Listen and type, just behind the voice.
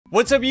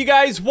What's up, you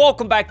guys?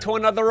 Welcome back to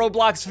another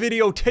Roblox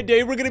video.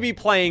 Today we're gonna be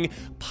playing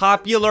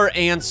Popular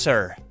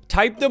Answer.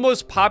 Type the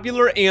most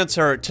popular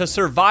answer to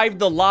survive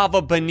the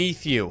lava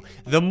beneath you.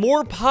 The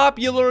more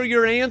popular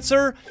your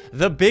answer,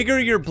 the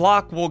bigger your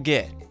block will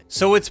get.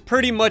 So it's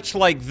pretty much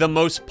like the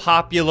most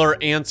popular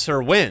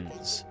answer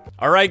wins.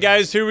 All right,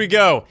 guys, here we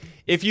go.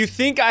 If you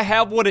think I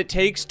have what it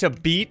takes to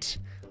beat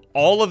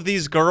all of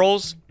these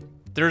girls,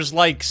 there's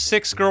like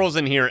 6 girls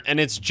in here and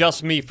it's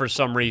just me for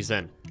some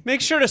reason.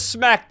 Make sure to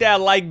smack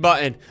that like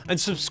button and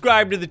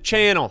subscribe to the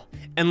channel,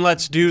 and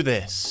let's do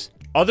this.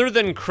 Other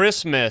than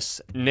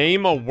Christmas,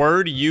 name a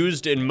word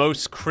used in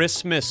most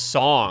Christmas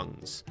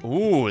songs.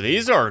 Ooh,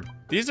 these are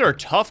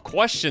tough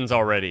questions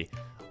already.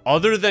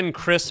 Other than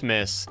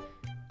Christmas,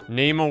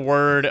 name a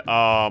word,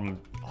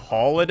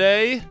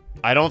 holiday?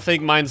 I don't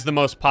think mine's the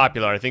most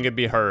popular. I think it'd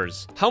be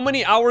hers. How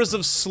many hours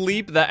of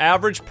sleep the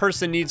average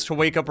person needs to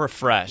wake up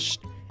refreshed?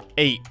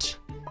 8.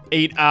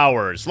 8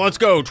 hours. Let's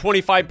go.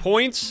 25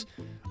 points.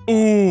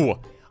 Ooh,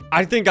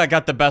 I think I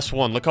got the best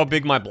one. Look how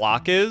big my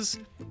block is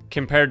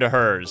compared to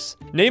hers.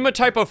 Name a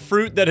type of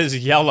fruit that is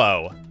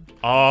yellow.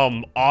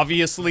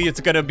 Obviously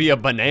it's gonna be a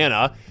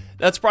banana.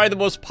 That's probably the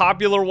most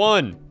popular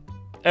one.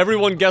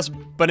 Everyone guessed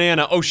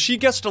banana. Oh, she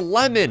guessed a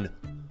lemon.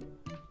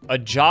 A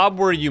job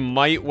where you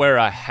might wear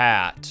a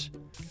hat.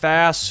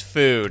 Fast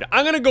food.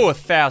 I'm gonna go with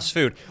fast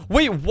food.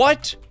 Wait,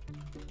 what?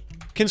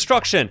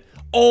 Construction.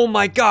 Oh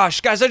my gosh,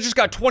 guys, I just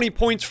got 20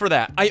 points for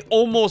that. I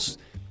almost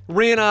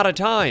ran out of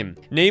time.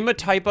 Name a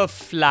type of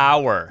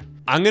flower.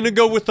 I'm gonna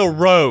go with a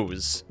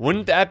rose.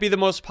 Wouldn't that be the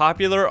most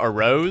popular, a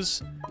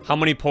rose? How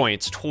many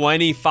points?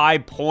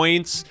 25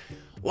 points.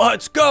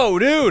 Let's go,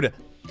 dude.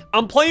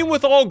 I'm playing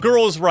with all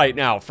girls right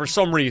now for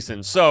some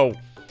reason, so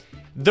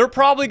they're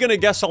probably gonna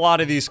guess a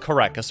lot of these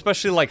correct,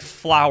 especially like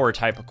flower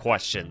type of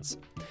questions.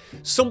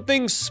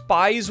 Something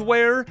spies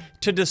wear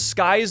to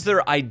disguise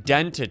their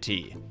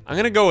identity. I'm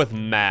gonna go with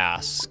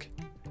mask.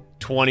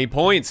 20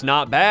 points,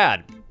 not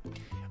bad.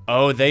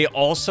 Oh, they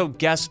also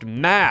guessed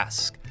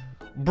mask.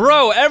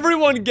 Bro,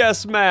 everyone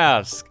guessed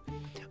mask.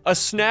 A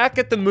snack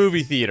at the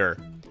movie theater.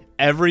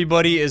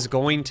 Everybody is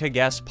going to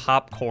guess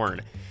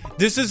popcorn.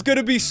 This is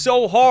gonna be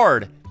so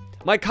hard.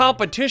 My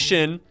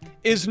competition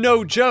is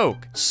no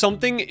joke.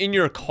 Something in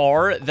your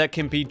car that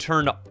can be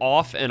turned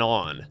off and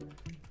on.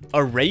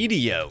 A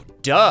radio,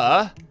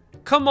 duh.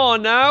 Come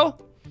on now.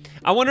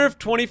 I wonder if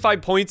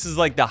 25 points is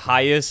like the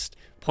highest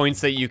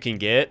points that you can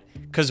get,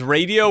 because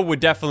radio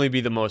would definitely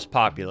be the most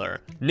popular.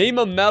 Name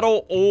a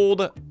metal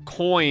old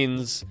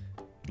coins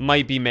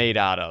might be made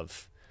out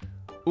of.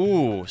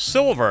 Ooh,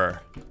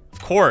 silver. Of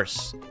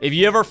course. If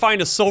you ever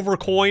find a silver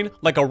coin,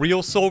 like a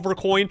real silver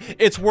coin,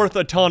 it's worth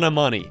a ton of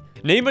money.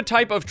 Name a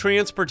type of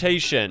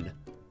transportation.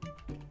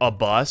 A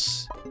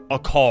bus, a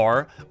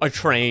car, a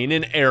train,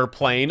 an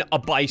airplane, a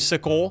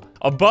bicycle.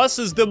 A bus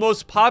is the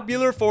most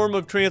popular form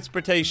of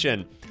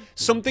transportation.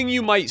 Something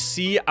you might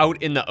see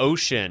out in the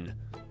ocean.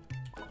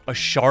 A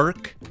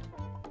shark?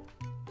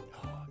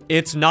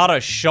 It's not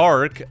a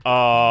shark.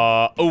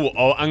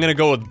 Oh, I'm gonna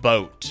go with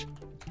boat.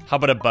 How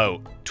about a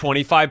boat?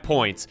 25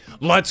 points.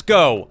 Let's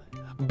go.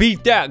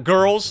 Beat that,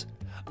 girls.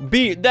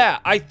 Beat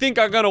that. I think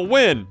I'm gonna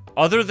win.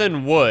 Other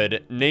than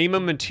wood, name a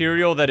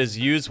material that is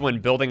used when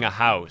building a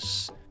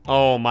house.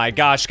 Oh my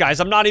gosh, guys,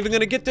 I'm not even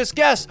gonna get this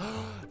guess.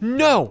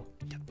 No.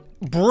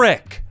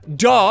 Brick.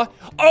 Duh.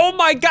 Oh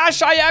my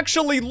gosh, I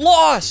actually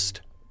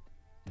lost.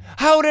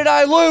 How did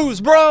I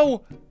lose,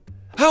 bro?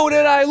 How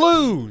did I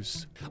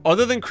lose?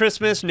 Other than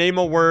Christmas, name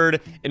a word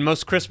in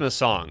most Christmas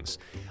songs.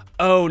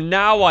 Oh,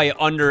 now I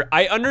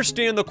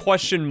understand the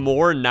question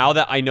more now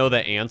that I know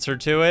the answer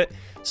to it.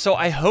 So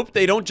I hope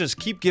they don't just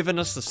keep giving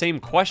us the same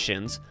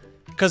questions,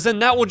 because then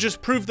that will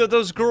just prove that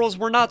those girls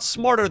were not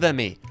smarter than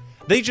me.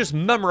 They just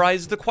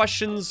memorized the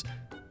questions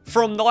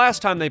from the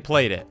last time they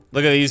played it.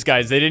 Look at these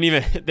guys. They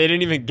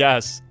didn't even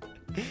guess.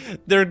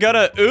 They're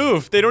gonna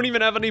oof. They don't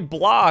even have any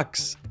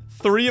blocks.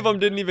 3 of them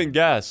didn't even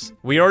guess.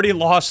 We already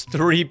lost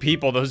 3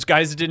 people. Those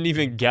guys didn't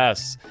even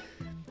guess.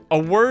 A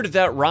word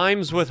that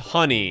rhymes with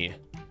honey.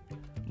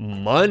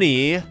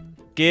 Money?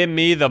 Give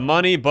me the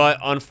money, but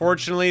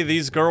unfortunately,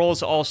 these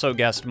girls also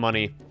guessed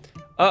money.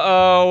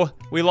 Uh-oh,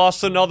 we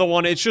lost another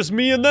one. It's just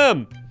me and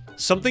them.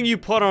 Something you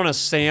put on a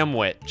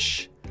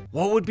sandwich.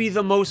 What would be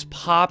the most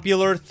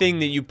popular thing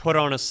that you put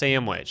on a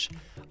sandwich?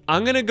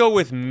 I'm gonna go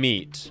with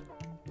meat.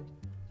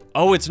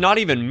 Oh, it's not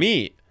even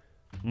meat.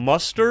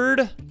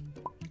 Mustard?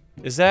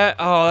 Is that?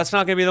 Oh, that's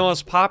not gonna be the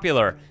most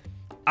popular.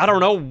 I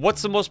don't know.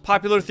 What's the most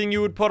popular thing you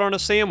would put on a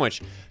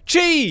sandwich?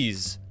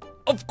 Cheese!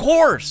 Of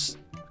course!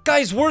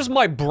 Guys, where's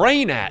my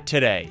brain at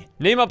today?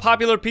 Name a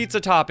popular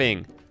pizza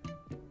topping.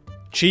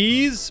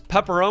 Cheese?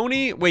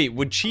 Pepperoni? Wait,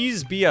 would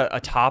cheese be a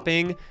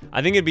topping?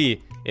 I think it'd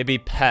be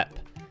pep.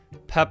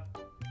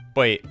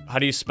 Wait, how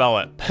do you spell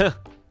it?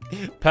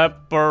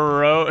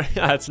 Pepperoni.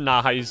 That's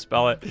not how you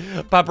spell it.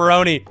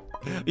 Pepperoni.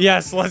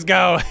 Yes, let's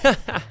go.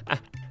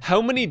 How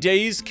many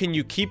days can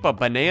you keep a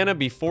banana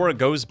before it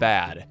goes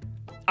bad?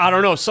 I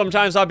don't know.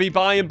 Sometimes I'll be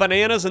buying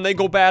bananas and they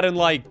go bad in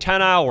like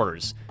 10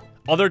 hours.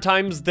 Other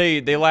times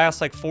they last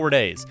like 4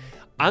 days.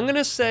 I'm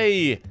gonna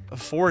say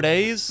 4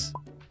 days,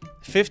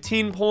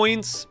 15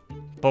 points.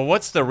 But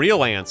what's the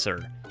real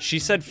answer? She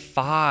said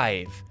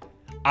 5.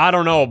 I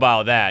don't know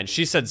about that.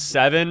 She said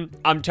 7.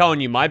 I'm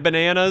telling you, my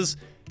bananas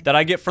that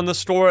I get from the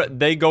store,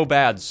 they go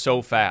bad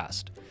so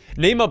fast.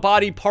 Name a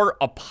body part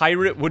a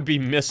pirate would be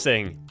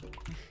missing.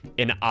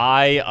 An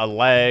eye, a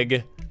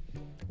leg.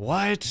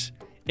 What?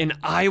 An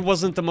eye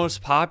wasn't the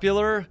most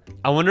popular?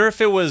 I wonder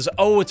if it was,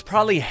 oh, it's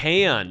probably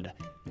hand.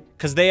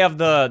 Because they have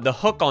the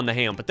hook on the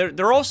hand, but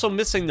they're also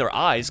missing their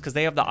eyes because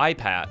they have the eye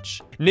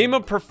patch. Name a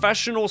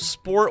professional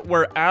sport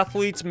where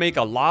athletes make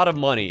a lot of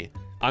money.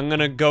 I'm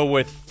gonna go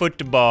with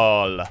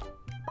football.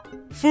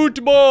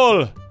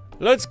 Football!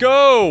 Let's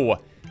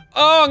go!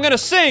 Oh, I'm gonna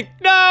sink!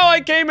 No,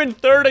 I came in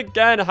 3rd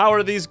again. How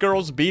are these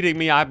girls beating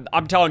me?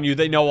 I'm telling you,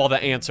 they know all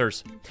the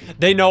answers.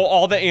 They know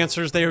all the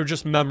answers. They are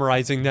just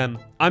memorizing them.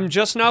 I'm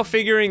just now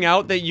figuring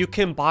out that you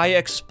can buy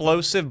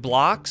explosive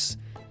blocks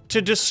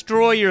to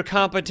destroy your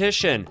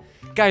competition.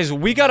 Guys,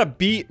 we gotta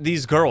beat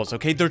these girls,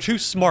 okay? They're too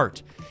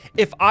smart.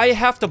 If I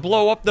have to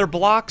blow up their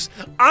blocks,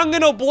 I'm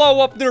gonna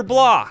blow up their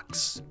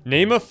blocks.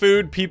 Name a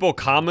food people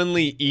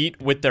commonly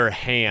eat with their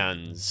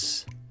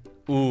hands.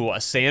 Ooh,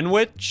 a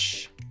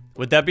sandwich?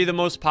 Would that be the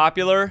most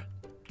popular?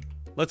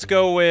 Let's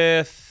go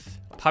with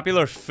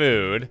popular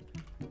food.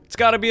 It's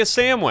gotta be a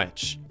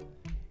sandwich.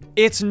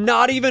 It's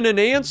not even an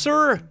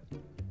answer?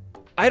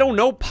 I don't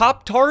know,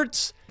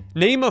 Pop-Tarts?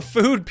 Name a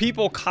food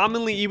people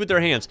commonly eat with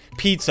their hands.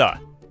 Pizza.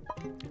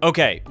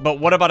 Okay, but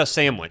what about a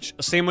sandwich?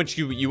 A sandwich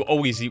you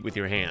always eat with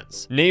your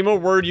hands. Name a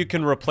word you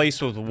can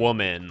replace with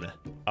woman.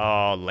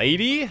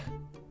 Lady?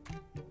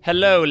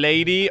 Hello,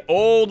 lady.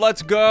 Oh,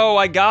 let's go.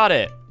 I got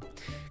it.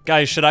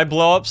 Guys, should I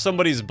blow up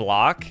somebody's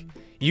block?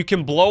 You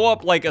can blow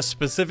up like a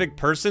specific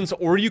person's,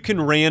 or you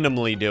can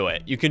randomly do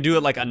it. You can do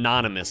it like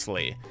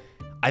anonymously.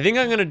 I think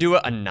I'm gonna do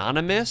it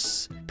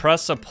anonymous.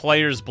 Press a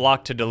player's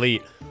block to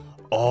delete.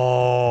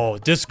 Oh,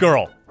 this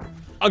girl.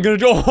 I'm gonna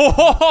do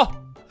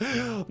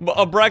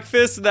a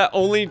breakfast that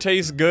only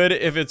tastes good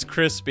if it's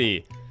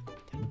crispy.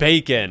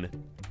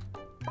 Bacon.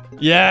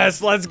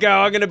 Yes, let's go.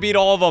 I'm gonna beat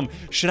all of them.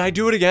 Should I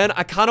do it again?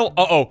 I kind of,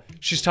 uh-oh,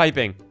 she's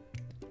typing.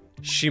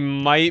 She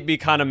might be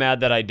kind of mad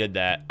that I did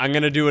that. I'm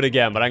gonna do it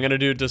again, but I'm gonna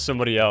do it to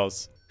somebody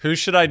else. Who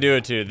should I do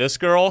it to? This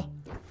girl?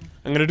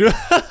 I'm gonna do it.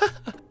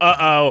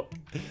 Uh-oh.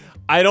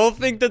 I don't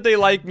think that they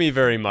like me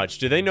very much.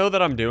 Do they know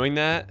that I'm doing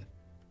that?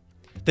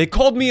 They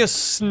called me a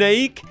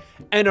snake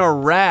and a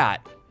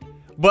rat.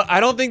 But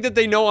I don't think that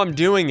they know I'm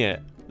doing it.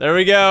 There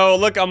we go.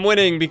 Look, I'm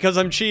winning because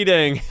I'm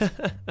cheating.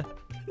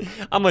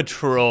 I'm a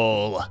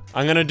troll.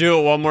 I'm gonna do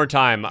it one more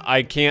time.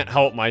 I can't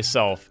help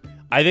myself.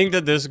 I think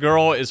that this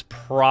girl is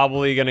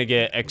probably gonna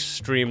get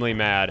extremely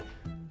mad.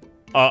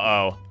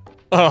 Uh-oh.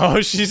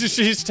 Oh,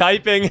 she's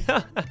typing.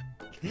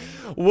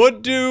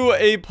 What do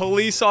a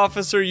police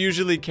officer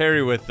usually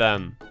carry with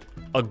them?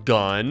 A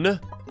gun?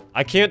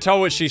 I can't tell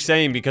what she's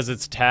saying because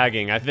it's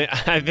tagging.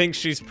 I think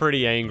she's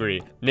pretty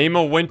angry. Name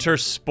a winter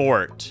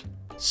sport.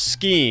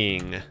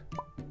 Skiing.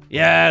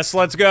 Yes,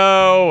 let's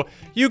go.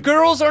 You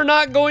girls are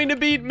not going to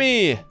beat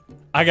me.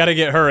 I gotta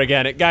get her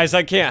again. Guys,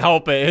 I can't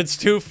help it. It's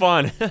too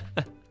fun.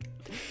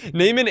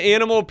 Name an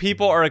animal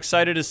people are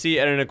excited to see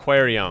at an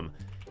aquarium.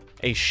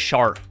 A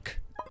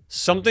shark.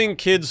 Something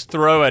kids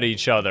throw at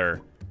each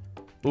other.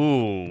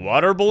 Ooh,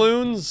 water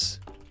balloons?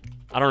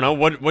 I don't know.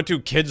 What do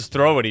kids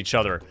throw at each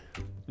other?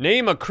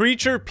 Name a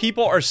creature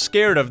people are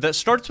scared of that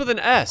starts with an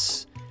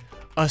S.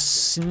 A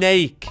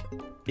snake.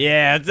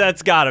 Yeah,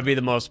 that's gotta be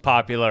the most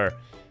popular.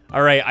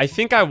 All right, I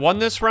think I won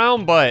this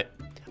round, but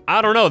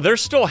I don't know. They're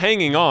still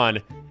hanging on.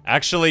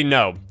 Actually,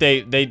 no.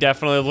 They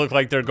definitely look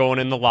like they're going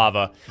in the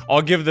lava.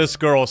 I'll give this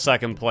girl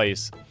second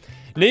place.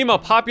 Name a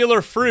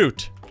popular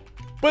fruit.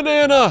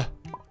 Banana.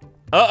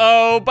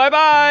 Uh-oh,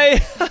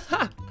 bye-bye.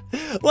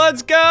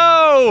 Let's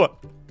go.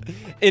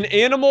 An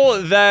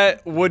animal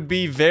that would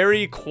be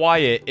very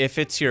quiet if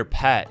it's your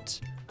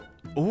pet.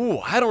 Ooh,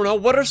 I don't know.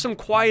 What are some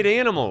quiet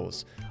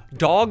animals?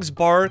 Dogs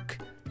bark.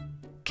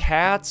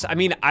 Cats. I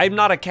mean, I'm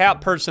not a cat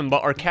person,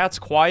 but are cats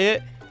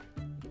quiet?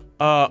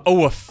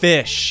 Oh, a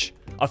fish.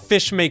 A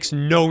fish makes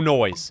no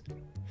noise.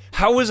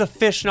 How is a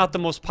fish not the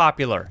most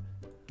popular?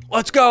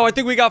 Let's go. I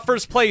think we got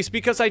first place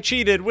because I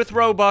cheated with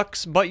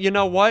Robux. But you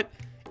know what?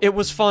 It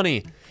was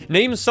funny.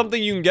 Name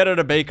something you can get at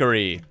a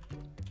bakery.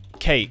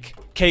 Cake.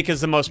 Cake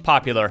is the most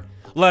popular.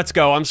 Let's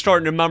go. I'm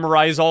starting to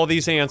memorize all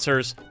these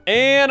answers.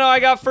 And I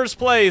got first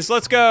place.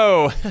 Let's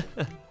go.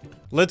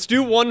 Let's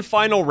do one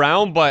final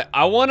round, but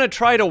I want to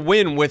try to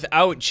win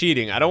without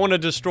cheating. I don't want to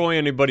destroy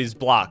anybody's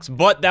blocks,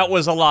 but that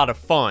was a lot of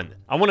fun.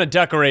 I want to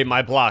decorate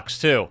my blocks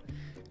too,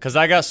 because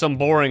I got some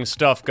boring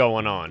stuff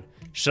going on.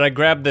 Should I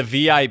grab the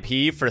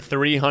VIP for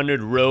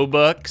 300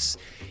 Robux?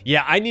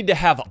 Yeah, I need to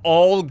have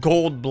all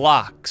gold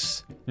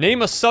blocks.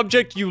 Name a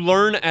subject you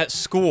learn at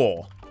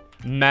school.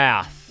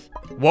 Math.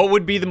 What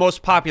would be the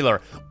most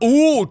popular?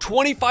 Ooh,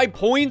 25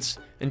 points?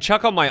 And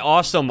check out my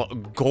awesome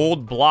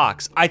gold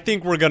blocks. I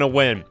think we're gonna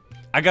win.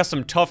 I got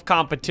some tough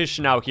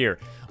competition out here.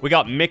 We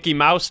got Mickey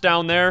Mouse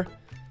down there.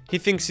 He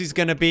thinks he's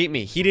gonna beat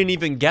me. He didn't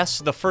even guess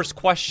the first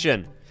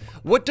question.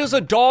 What does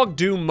a dog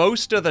do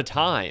most of the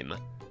time?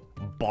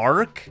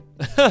 Bark?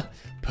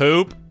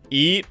 Poop?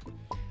 Eat?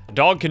 A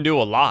dog can do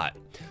a lot.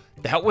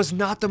 That was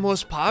not the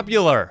most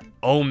popular.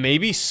 Oh,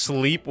 maybe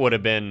sleep would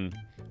have been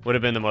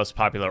the most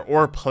popular.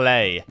 Or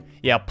play.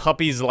 Yeah,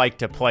 puppies like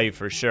to play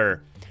for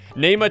sure.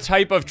 Name a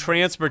type of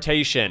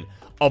transportation.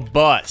 A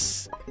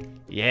bus.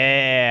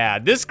 Yeah,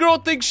 this girl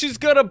thinks she's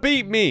gonna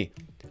beat me.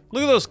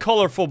 Look at those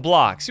colorful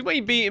blocks. You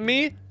ain't beating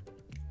me.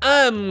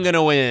 I'm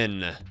gonna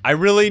win. I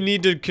really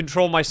need to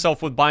control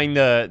myself with buying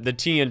the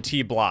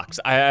TNT blocks.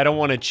 I don't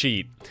want to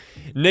cheat.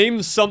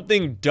 Name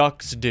something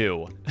ducks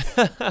do.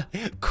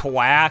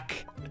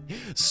 Quack.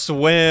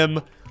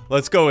 Swim.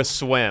 Let's go with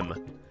swim.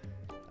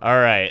 All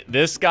right,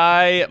 this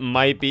guy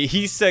might be,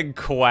 he said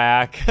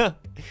quack.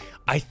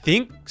 I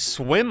think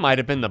swim might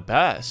have been the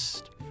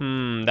best.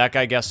 That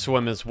guy guessed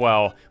swim as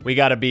well. We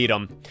gotta beat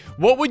him.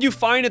 What would you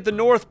find at the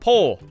North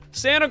Pole?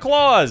 Santa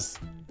Claus.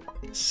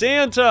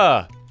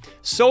 Santa.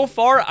 So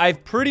far,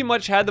 I've pretty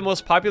much had the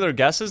most popular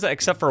guesses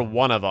except for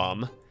one of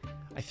them.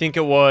 I think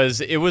it was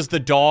the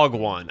dog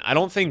one. I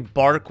don't think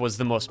bark was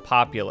the most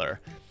popular.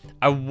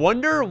 I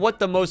wonder what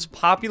the most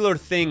popular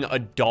thing a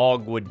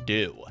dog would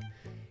do.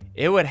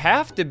 It would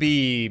have to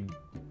be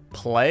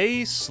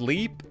play,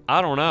 sleep,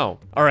 I don't know.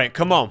 All right,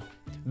 come on.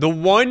 The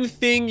one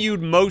thing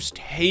you'd most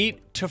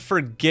hate to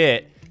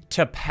forget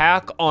to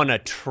pack on a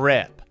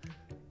trip.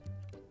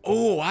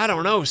 Oh, I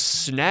don't know,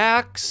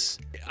 snacks?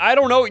 I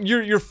don't know,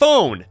 your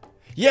phone.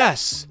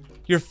 Yes,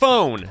 your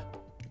phone.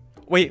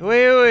 Wait,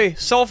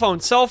 cell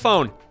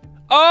phone.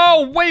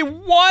 Oh, wait,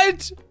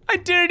 what? I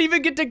didn't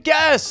even get to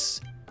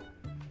guess.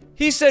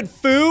 He said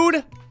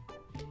food?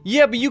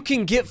 Yeah, but you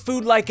can get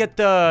food like at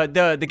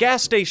the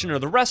gas station or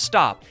the rest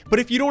stop. But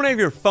if you don't have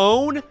your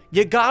phone,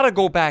 you gotta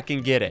go back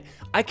and get it.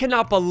 I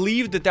cannot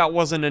believe that that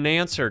wasn't an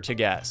answer to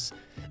guess.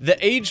 The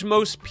age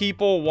most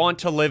people want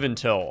to live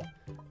until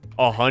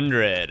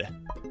 100.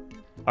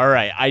 All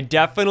right, I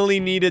definitely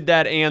needed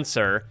that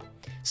answer.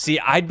 See,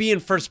 I'd be in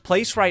first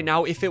place right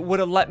now if it would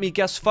have let me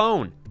guess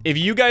phone. If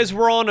you guys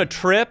were on a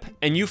trip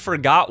and you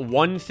forgot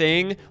one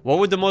thing, what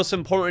would the most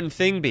important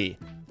thing be?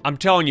 I'm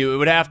telling you, it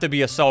would have to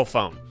be a cell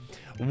phone.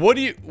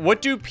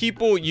 What do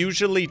people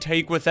usually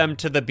take with them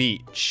to the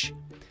beach?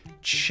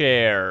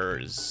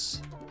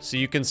 Chairs. So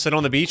you can sit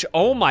on the beach?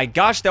 Oh my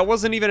gosh, that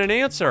wasn't even an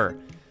answer.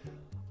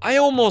 I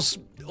almost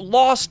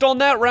lost on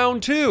that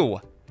round too.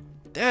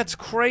 That's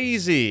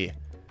crazy.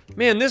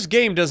 Man, this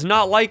game does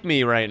not like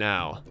me right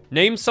now.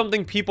 Name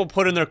something people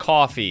put in their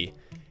coffee.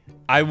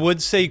 I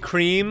would say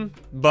cream,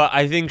 but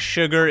I think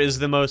sugar is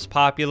the most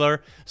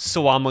popular.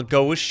 So I'm gonna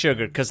go with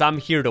sugar because I'm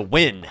here to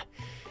win.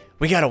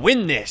 We gotta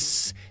win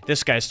this.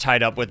 This guy's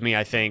tied up with me,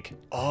 I think.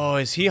 Oh,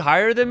 is he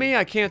higher than me?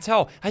 I can't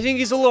tell. I think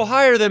he's a little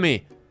higher than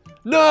me.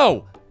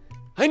 No!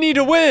 I need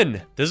to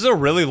win! This is a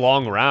really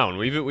long round.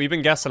 We've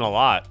been guessing a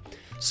lot.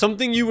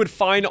 Something you would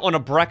find on a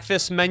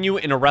breakfast menu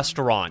in a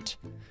restaurant.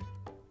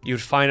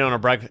 You'd find it on a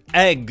breakfast...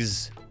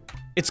 Eggs.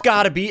 It's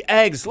gotta be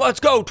eggs. Let's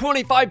go!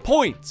 25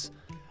 points!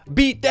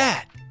 Beat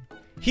that!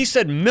 He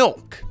said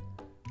milk.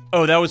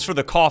 Oh, that was for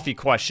the coffee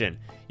question.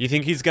 You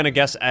think he's gonna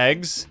guess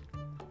eggs?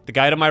 The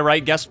guy to my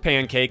right guessed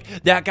pancake.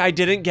 That guy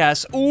didn't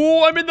guess.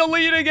 Ooh, I'm in the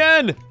lead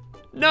again!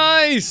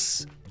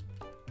 Nice!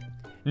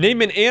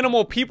 Name an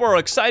animal people are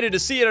excited to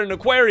see at an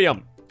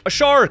aquarium. A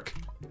shark.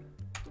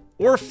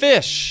 Or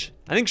fish.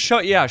 I think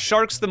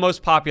shark's the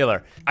most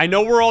popular. I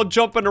know we're all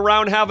jumping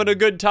around having a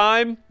good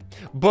time,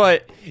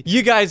 but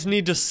you guys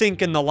need to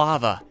sink in the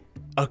lava,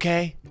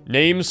 okay?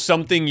 Name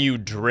something you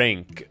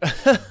drink.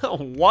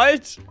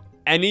 What?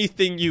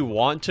 Anything you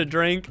want to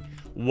drink?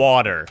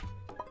 Water.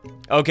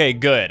 Okay,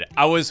 good.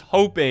 I was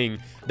hoping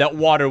that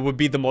water would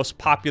be the most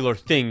popular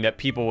thing that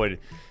people would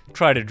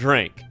try to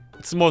drink.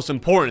 It's the most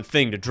important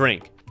thing to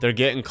drink. They're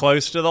getting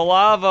close to the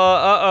lava.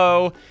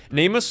 Uh-oh.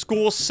 Name a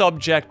school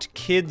subject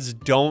kids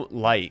don't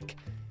like.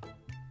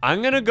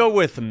 I'm gonna go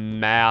with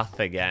math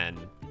again.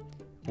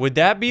 Would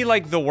that be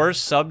like the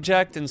worst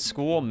subject in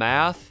school,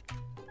 math?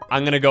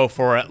 I'm gonna go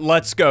for it.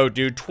 Let's go,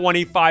 dude.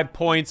 25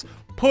 points.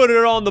 Put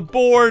it on the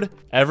board.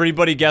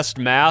 Everybody guessed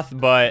math,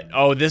 but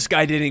oh, this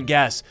guy didn't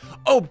guess.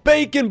 Oh,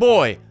 Bacon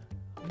Boy.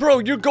 Bro,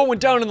 you're going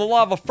down in the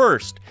lava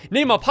first.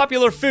 Name a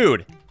popular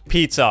food.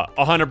 Pizza,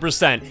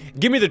 100%.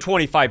 Give me the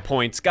 25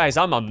 points. Guys,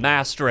 I'm a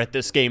master at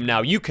this game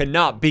now. You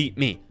cannot beat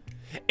me.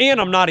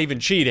 And I'm not even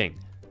cheating.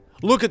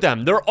 Look at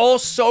them. They're all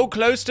so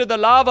close to the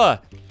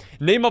lava.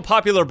 Name a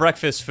popular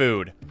breakfast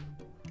food.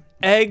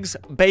 Eggs,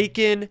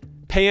 bacon,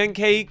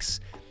 pancakes.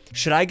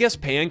 Should I guess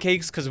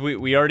pancakes because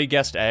we already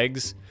guessed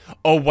eggs?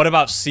 Oh, what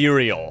about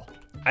cereal?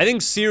 I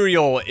think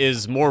cereal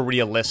is more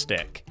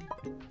realistic.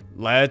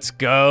 Let's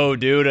go,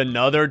 dude.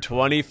 Another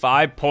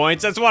 25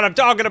 points. That's what I'm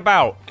talking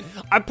about.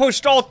 I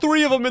pushed all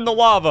 3 of them in the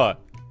lava.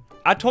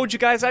 I told you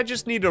guys I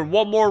just needed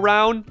one more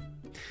round.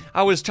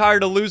 I was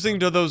tired of losing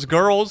to those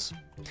girls.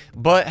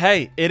 But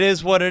hey, it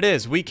is what it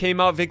is. We came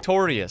out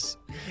victorious.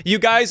 You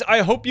guys,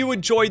 I hope you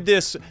enjoyed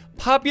this.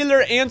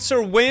 Popular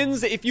answer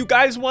wins. If you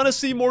guys want to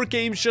see more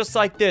games just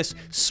like this,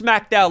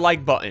 smack that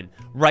like button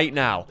right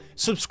now.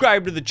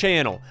 Subscribe to the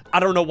channel. I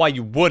don't know why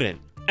you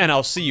wouldn't. and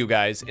I'll see you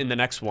guys in the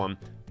next one.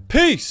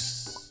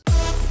 Peace!